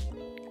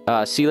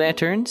sea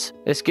lanterns.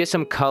 Let's get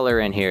some color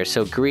in here.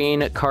 So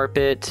green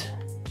carpet,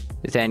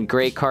 then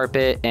gray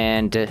carpet,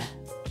 and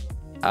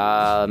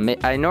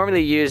I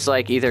normally use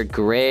like either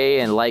gray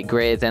and light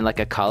gray, then like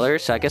a color.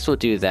 So I guess we'll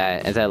do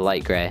that, and then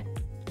light gray.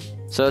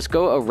 So let's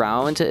go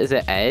around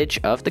the edge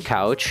of the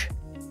couch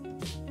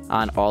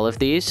on all of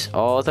these,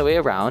 all the way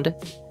around.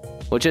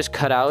 We'll just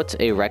cut out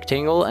a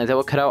rectangle, and then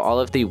we'll cut out all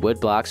of the wood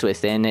blocks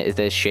within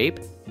this shape.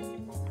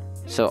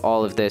 So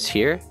all of this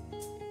here.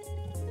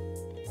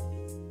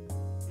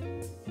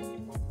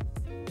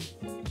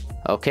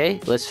 Okay,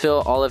 let's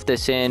fill all of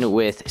this in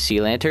with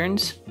sea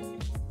lanterns.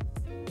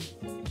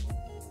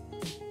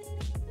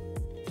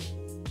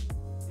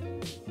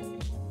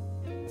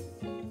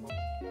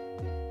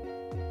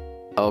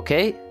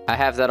 Okay, I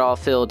have that all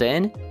filled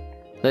in.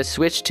 Let's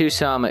switch to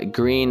some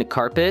green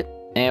carpet,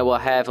 and we'll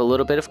have a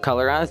little bit of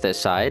color on this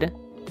side.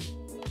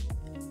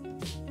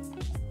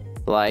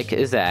 Like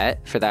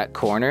that, for that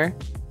corner.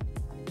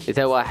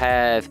 Then we'll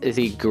have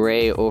the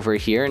gray over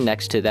here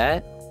next to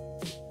that.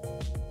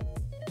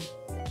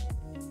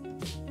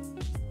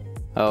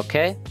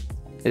 Okay,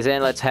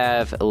 then let's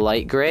have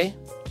light gray.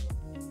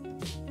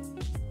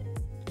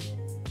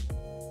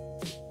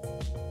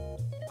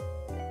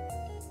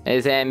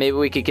 And then maybe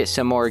we could get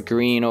some more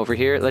green over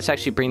here. Let's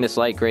actually bring this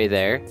light gray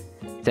there.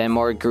 Then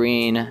more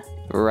green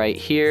right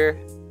here.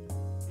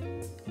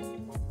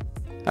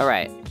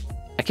 Alright,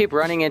 I keep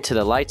running into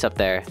the lights up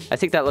there. I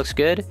think that looks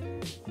good.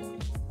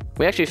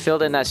 We actually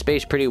filled in that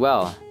space pretty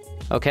well.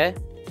 Okay.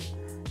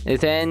 And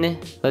then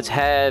let's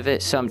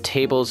have some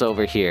tables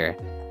over here.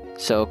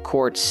 So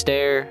quartz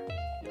stair.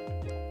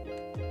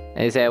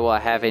 And then we'll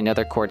have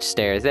another quartz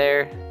stair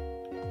there.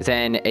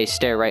 Then a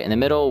stair right in the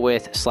middle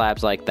with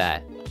slabs like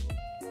that.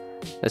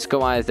 Let's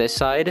go on this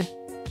side.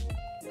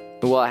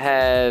 We'll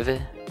have...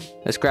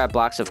 Let's grab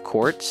blocks of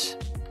quartz.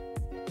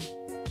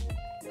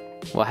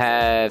 We'll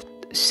have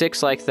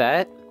 6 like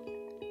that.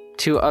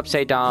 2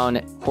 upside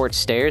down quartz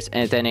stairs,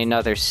 and then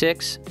another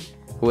 6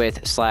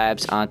 with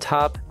slabs on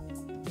top.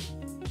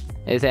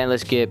 And then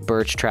let's get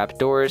birch trap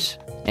doors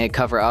and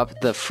cover up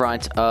the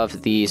front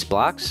of these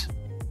blocks.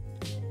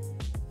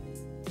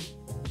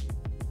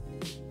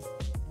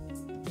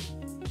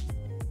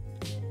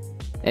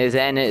 And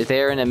then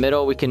there in the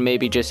middle, we can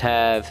maybe just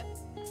have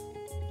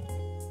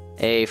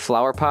a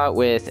flower pot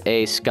with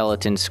a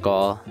skeleton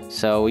skull.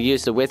 So we'll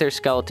use the wither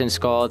skeleton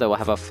skull, that will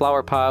have a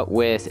flower pot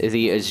with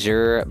the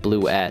azure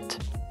bluette.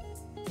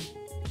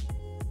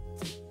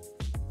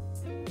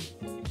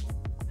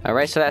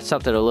 Alright, so that's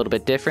something a little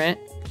bit different.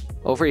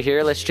 Over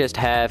here, let's just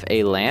have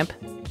a lamp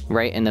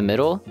right in the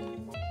middle.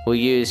 We'll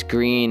use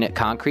green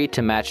concrete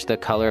to match the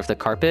color of the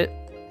carpet.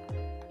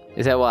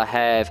 Then we'll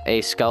have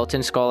a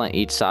skeleton skull on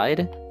each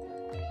side.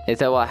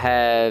 Then we'll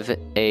have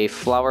a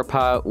flower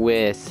pot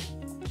with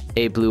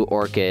a blue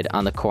orchid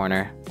on the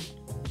corner.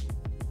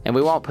 And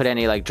we won't put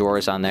any like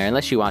drawers on there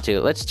unless you want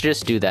to. Let's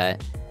just do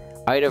that.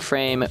 Item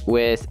frame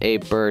with a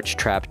birch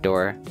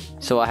trapdoor.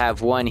 So I'll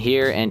have one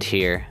here and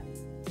here.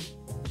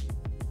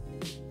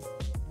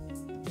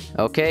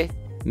 Okay,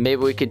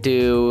 maybe we could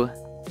do...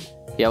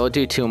 Yeah, we'll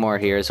do 2 more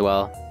here as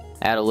well.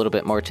 Add a little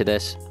bit more to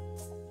this.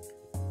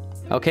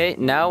 Okay,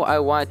 now I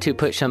want to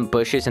put some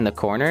bushes in the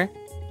corner.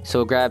 So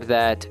we'll grab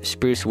that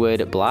spruce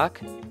wood block,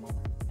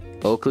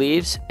 oak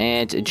leaves,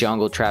 and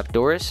jungle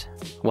trapdoors.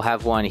 We'll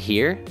have one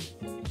here.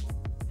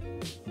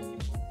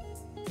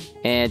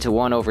 And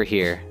one over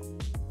here.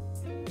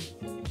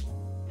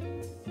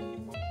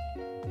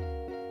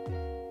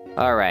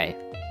 Alright.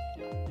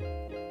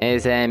 And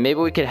then maybe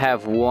we could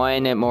have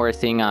one more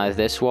thing on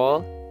this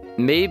wall.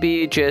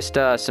 Maybe just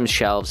some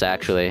shelves,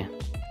 actually.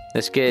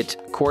 Let's get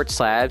quartz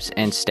slabs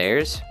and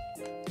stairs.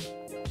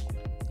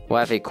 We'll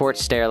have a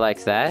quartz stair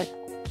like that.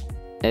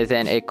 And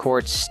then a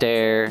quartz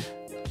stair...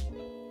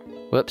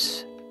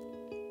 Whoops.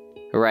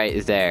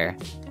 Right there.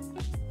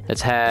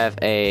 Let's have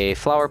a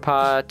flower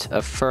pot,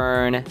 a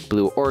fern,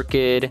 blue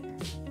orchid,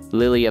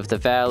 lily of the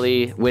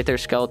valley, wither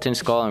skeleton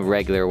skull, and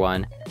regular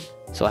one.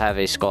 So we'll have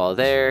a skull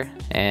there,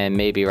 and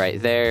maybe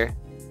right there.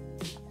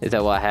 And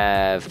then we'll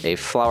have a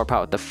flower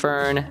pot with the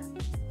fern.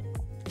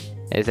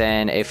 And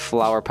then a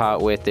flower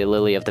pot with the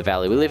lily of the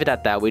valley. We leave it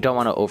at that. We don't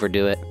want to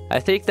overdo it. I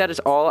think that is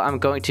all I'm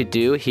going to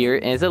do here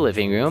in the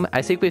living room.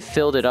 I think we've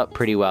filled it up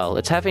pretty well.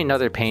 Let's have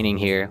another painting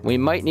here. We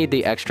might need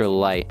the extra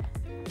light.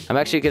 I'm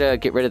actually going to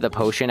get rid of the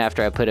potion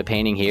after I put a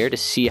painting here to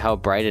see how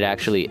bright it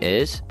actually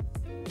is.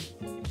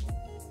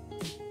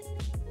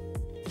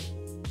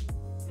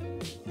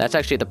 That's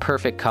actually the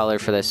perfect color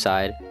for this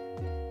side.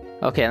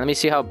 Okay, let me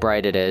see how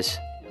bright it is.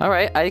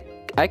 Alright,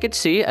 I could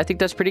see. I think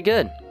that's pretty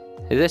good.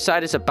 This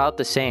side is about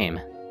the same.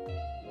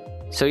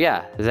 So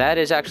yeah, that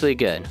is actually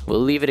good.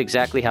 We'll leave it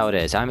exactly how it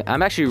is.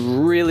 I'm actually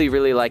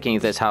really liking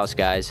this house,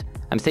 guys.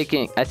 I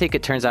think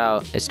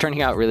it's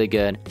turning out really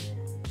good.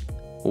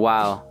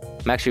 Wow,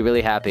 I'm actually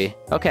really happy.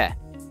 Okay.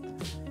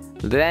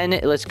 Then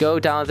let's go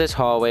down this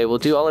hallway. We'll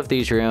do all of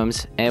these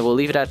rooms, and we'll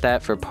leave it at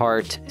that for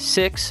part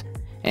 6.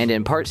 And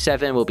in part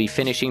 7, we'll be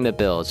finishing the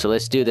build. So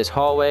let's do this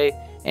hallway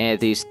and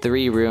these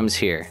 3 rooms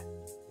here.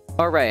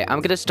 Alright, I'm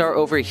going to start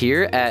over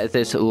here at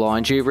this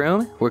laundry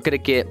room. We're going to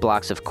get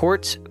blocks of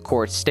quartz,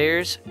 quartz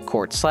stairs,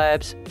 quartz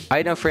slabs,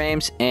 item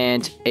frames,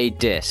 and a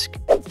disc.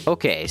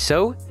 Okay,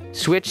 so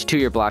switch to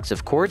your blocks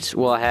of quartz.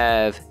 We'll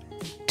have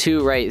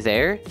 2 right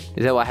there.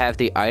 Then we'll have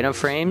the item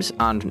frames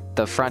on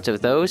the front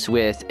of those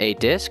with a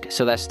disc.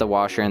 So that's the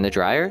washer and the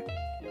dryer.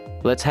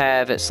 Let's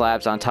have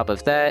slabs on top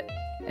of that.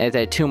 And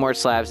then 2 more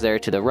slabs there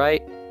to the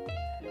right.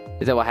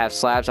 Then we'll have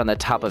slabs on the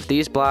top of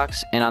these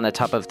blocks and on the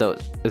top of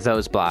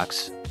those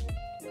blocks.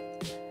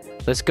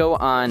 Let's go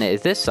on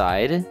this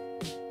side.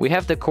 We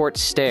have the quartz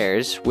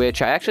stairs,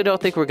 which I actually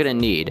don't think we're going to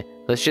need.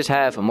 Let's just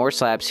have more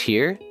slabs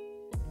here.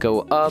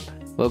 Go up.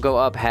 We'll go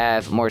up,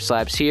 have more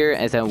slabs here,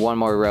 and then 1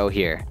 more row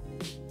here.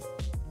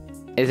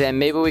 And then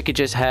maybe we could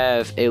just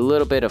have a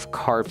little bit of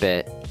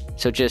carpet.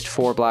 So just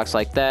 4 blocks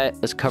like that.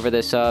 Let's cover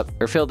this up,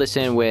 or fill this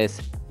in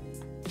with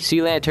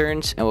sea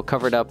lanterns, and we'll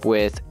cover it up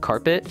with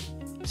carpet.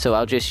 So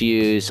I'll just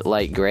use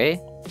light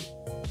gray.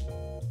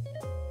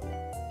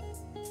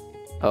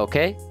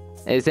 Okay.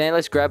 And then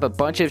let's grab a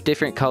bunch of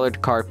different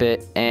colored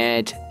carpet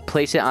and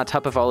place it on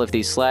top of all of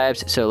these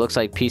slabs so it looks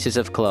like pieces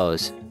of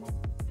clothes.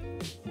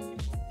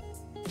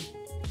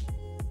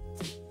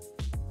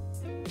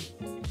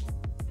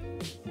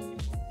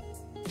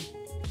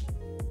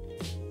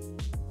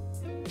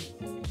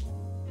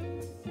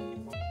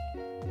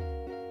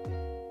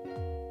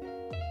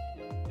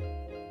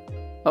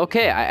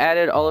 Okay, I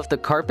added all of the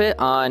carpet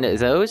on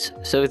those.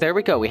 So there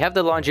we go. We have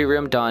the laundry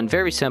room done.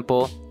 Very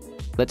simple.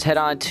 Let's head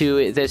on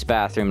to this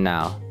bathroom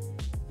now.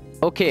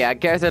 Okay, I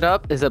gathered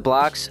up the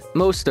blocks,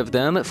 most of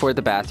them, for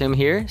the bathroom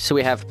here. So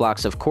we have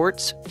blocks of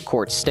quartz,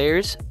 quartz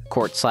stairs,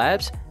 quartz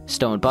slabs,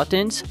 stone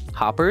buttons,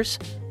 hoppers,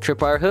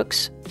 tripwire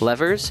hooks,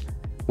 levers,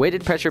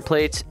 weighted pressure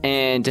plates,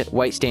 and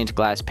white stained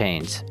glass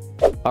panes.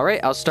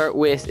 Alright, I'll start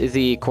with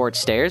the quartz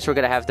stairs. We're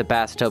going to have the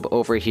bathtub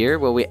over here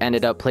where we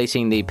ended up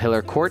placing the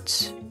pillar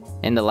quartz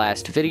in the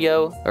last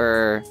video,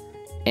 or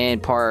in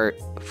part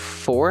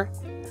 4.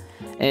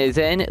 And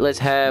then let's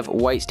have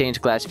white stained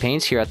glass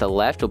panes here at the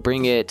left. We'll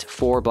bring it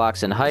 4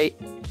 blocks in height.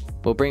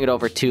 We'll bring it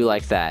over 2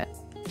 like that.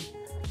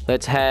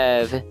 Let's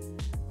have,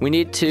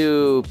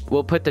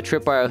 we'll put the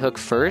tripwire hook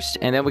first,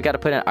 and then we got to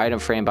put an item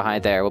frame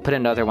behind there. We'll put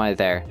another one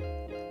there.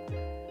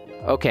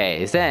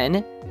 Okay,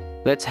 then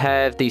let's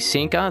have the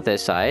sink on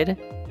this side.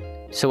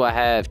 So we'll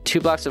have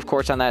 2 blocks of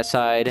quartz on that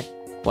side.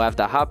 We'll have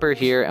the hopper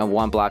here and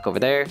 1 block over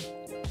there.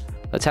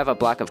 Let's have a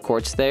block of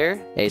quartz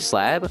there, a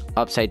slab,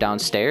 upside down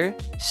stair,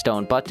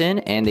 stone button,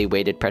 and the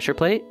weighted pressure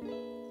plate.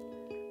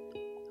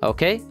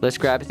 Okay, let's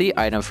grab the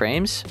item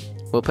frames.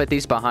 We'll put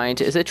these behind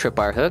the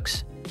tripwire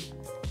hooks.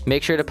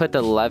 Make sure to put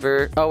the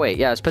lever,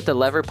 let's put the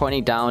lever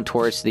pointing down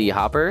towards the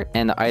hopper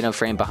and the item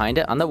frame behind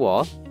it on the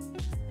wall.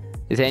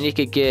 Then you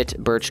could get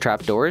birch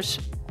trap doors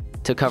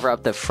to cover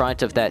up the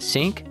front of that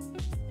sink.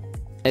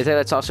 And then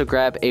let's also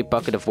grab a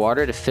bucket of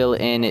water to fill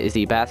in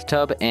the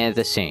bathtub and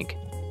the sink.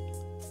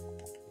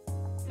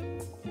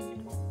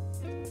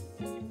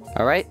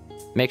 Alright,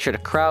 make sure to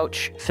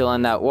crouch, fill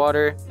in that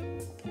water,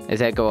 and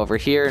then go over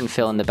here and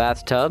fill in the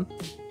bathtub.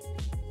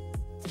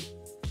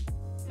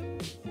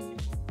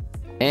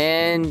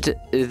 And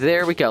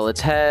there we go.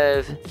 Let's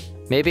have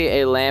maybe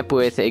a lamp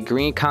with a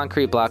green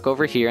concrete block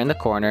over here in the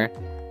corner.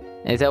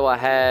 And then we'll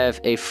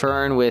have a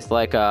fern with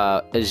like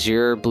a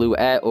azure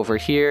bluette over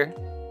here.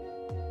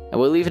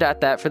 And we'll leave it at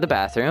that for the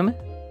bathroom.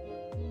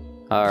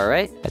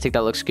 Alright, I think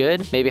that looks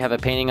good. Maybe have a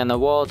painting on the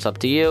wall, it's up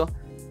to you.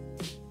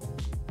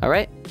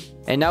 Alright.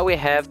 And now we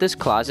have this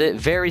closet.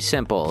 Very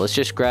simple. Let's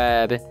just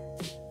grab,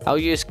 I'll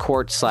use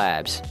quartz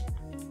slabs.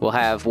 We'll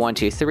have 1,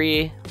 2,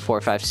 3,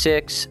 4, 5,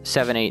 6,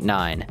 7, 8,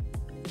 9.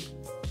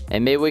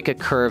 And maybe we could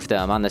curve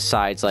them on the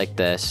sides like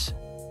this.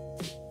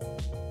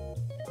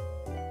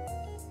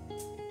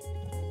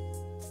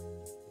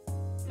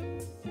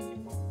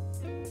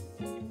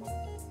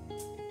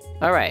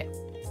 Alright.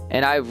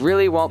 And I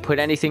really won't put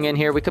anything in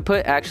here. We could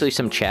put actually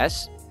some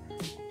chests.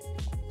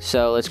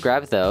 So let's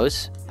grab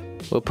those.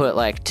 We'll put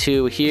like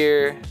 2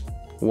 here,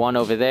 1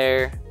 over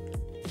there,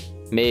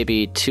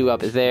 maybe 2 up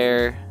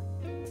there,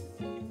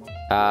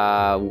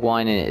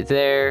 1 in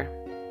there,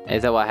 and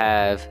then we'll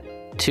have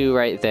 2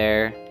 right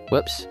there,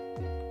 whoops,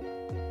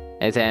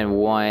 and then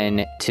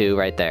 1, 2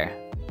 right there.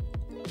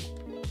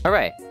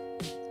 Alright,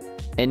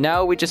 and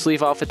now we just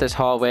leave off with this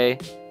hallway,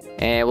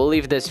 and we'll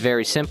leave this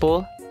very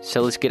simple,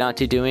 so let's get on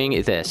to doing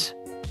this.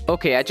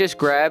 Okay, I just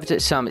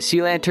grabbed some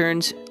sea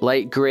lanterns,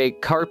 light gray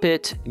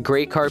carpet,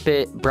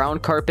 brown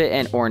carpet,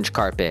 and orange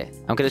carpet.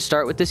 I'm going to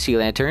start with the sea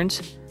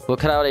lanterns. We'll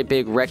cut out a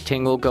big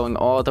rectangle going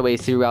all the way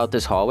throughout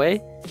this hallway,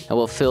 and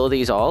we'll fill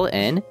these all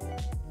in.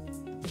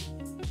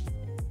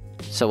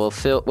 So we'll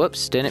fill,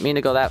 whoops, didn't mean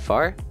to go that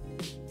far.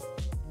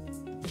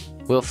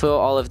 We'll fill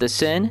all of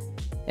this in,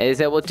 and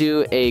then we'll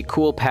do a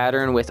cool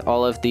pattern with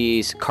all of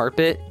the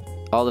carpet.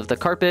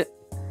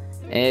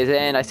 And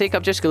then I think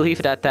I'm just going to leave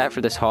it at that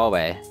for this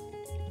hallway.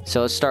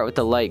 So let's start with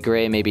the light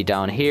gray, maybe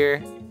down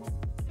here.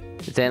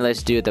 Then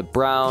let's do the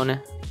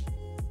brown.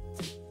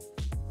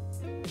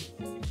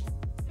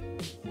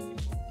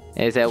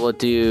 And then we'll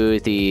do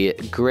the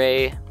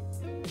gray.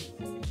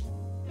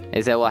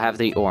 And then we'll have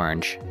the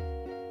orange.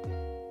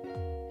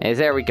 And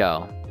there we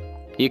go.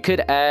 You could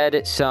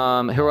add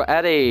some... Here, we'll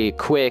add a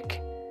quick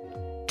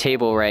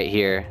table right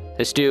here.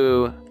 Let's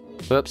do...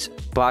 Whoops.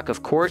 Block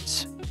of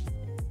quartz.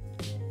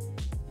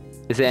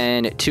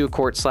 Then 2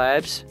 quartz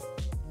slabs.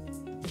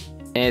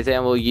 And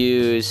then we'll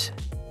use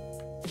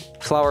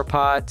flower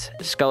pot,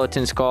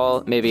 skeleton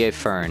skull, maybe a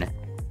fern.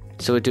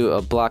 So we'll do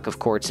a block of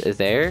quartz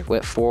there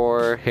with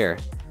 4 here.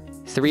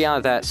 3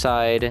 on that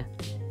side,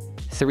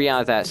 3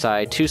 on that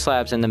side, 2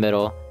 slabs in the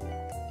middle,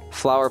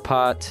 flower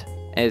pot,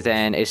 and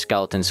then a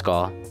skeleton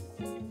skull.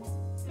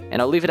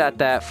 And I'll leave it at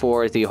that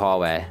for the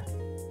hallway.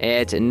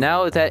 And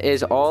now that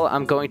is all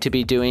I'm going to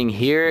be doing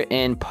here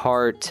in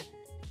part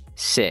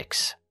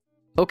 6.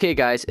 Okay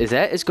guys,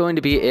 that is going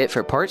to be it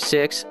for part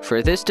 6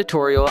 for this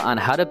tutorial on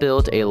how to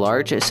build a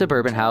large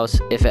suburban house.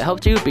 If it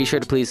helped you, be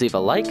sure to please leave a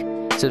like,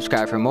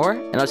 subscribe for more,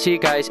 and I'll see you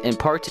guys in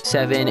part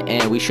 7,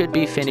 and we should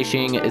be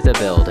finishing the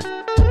build.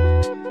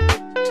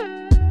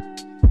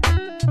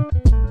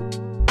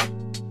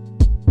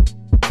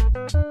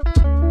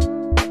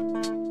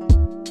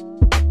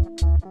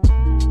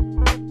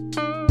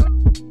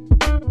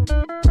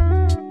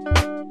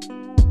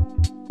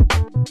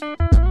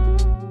 You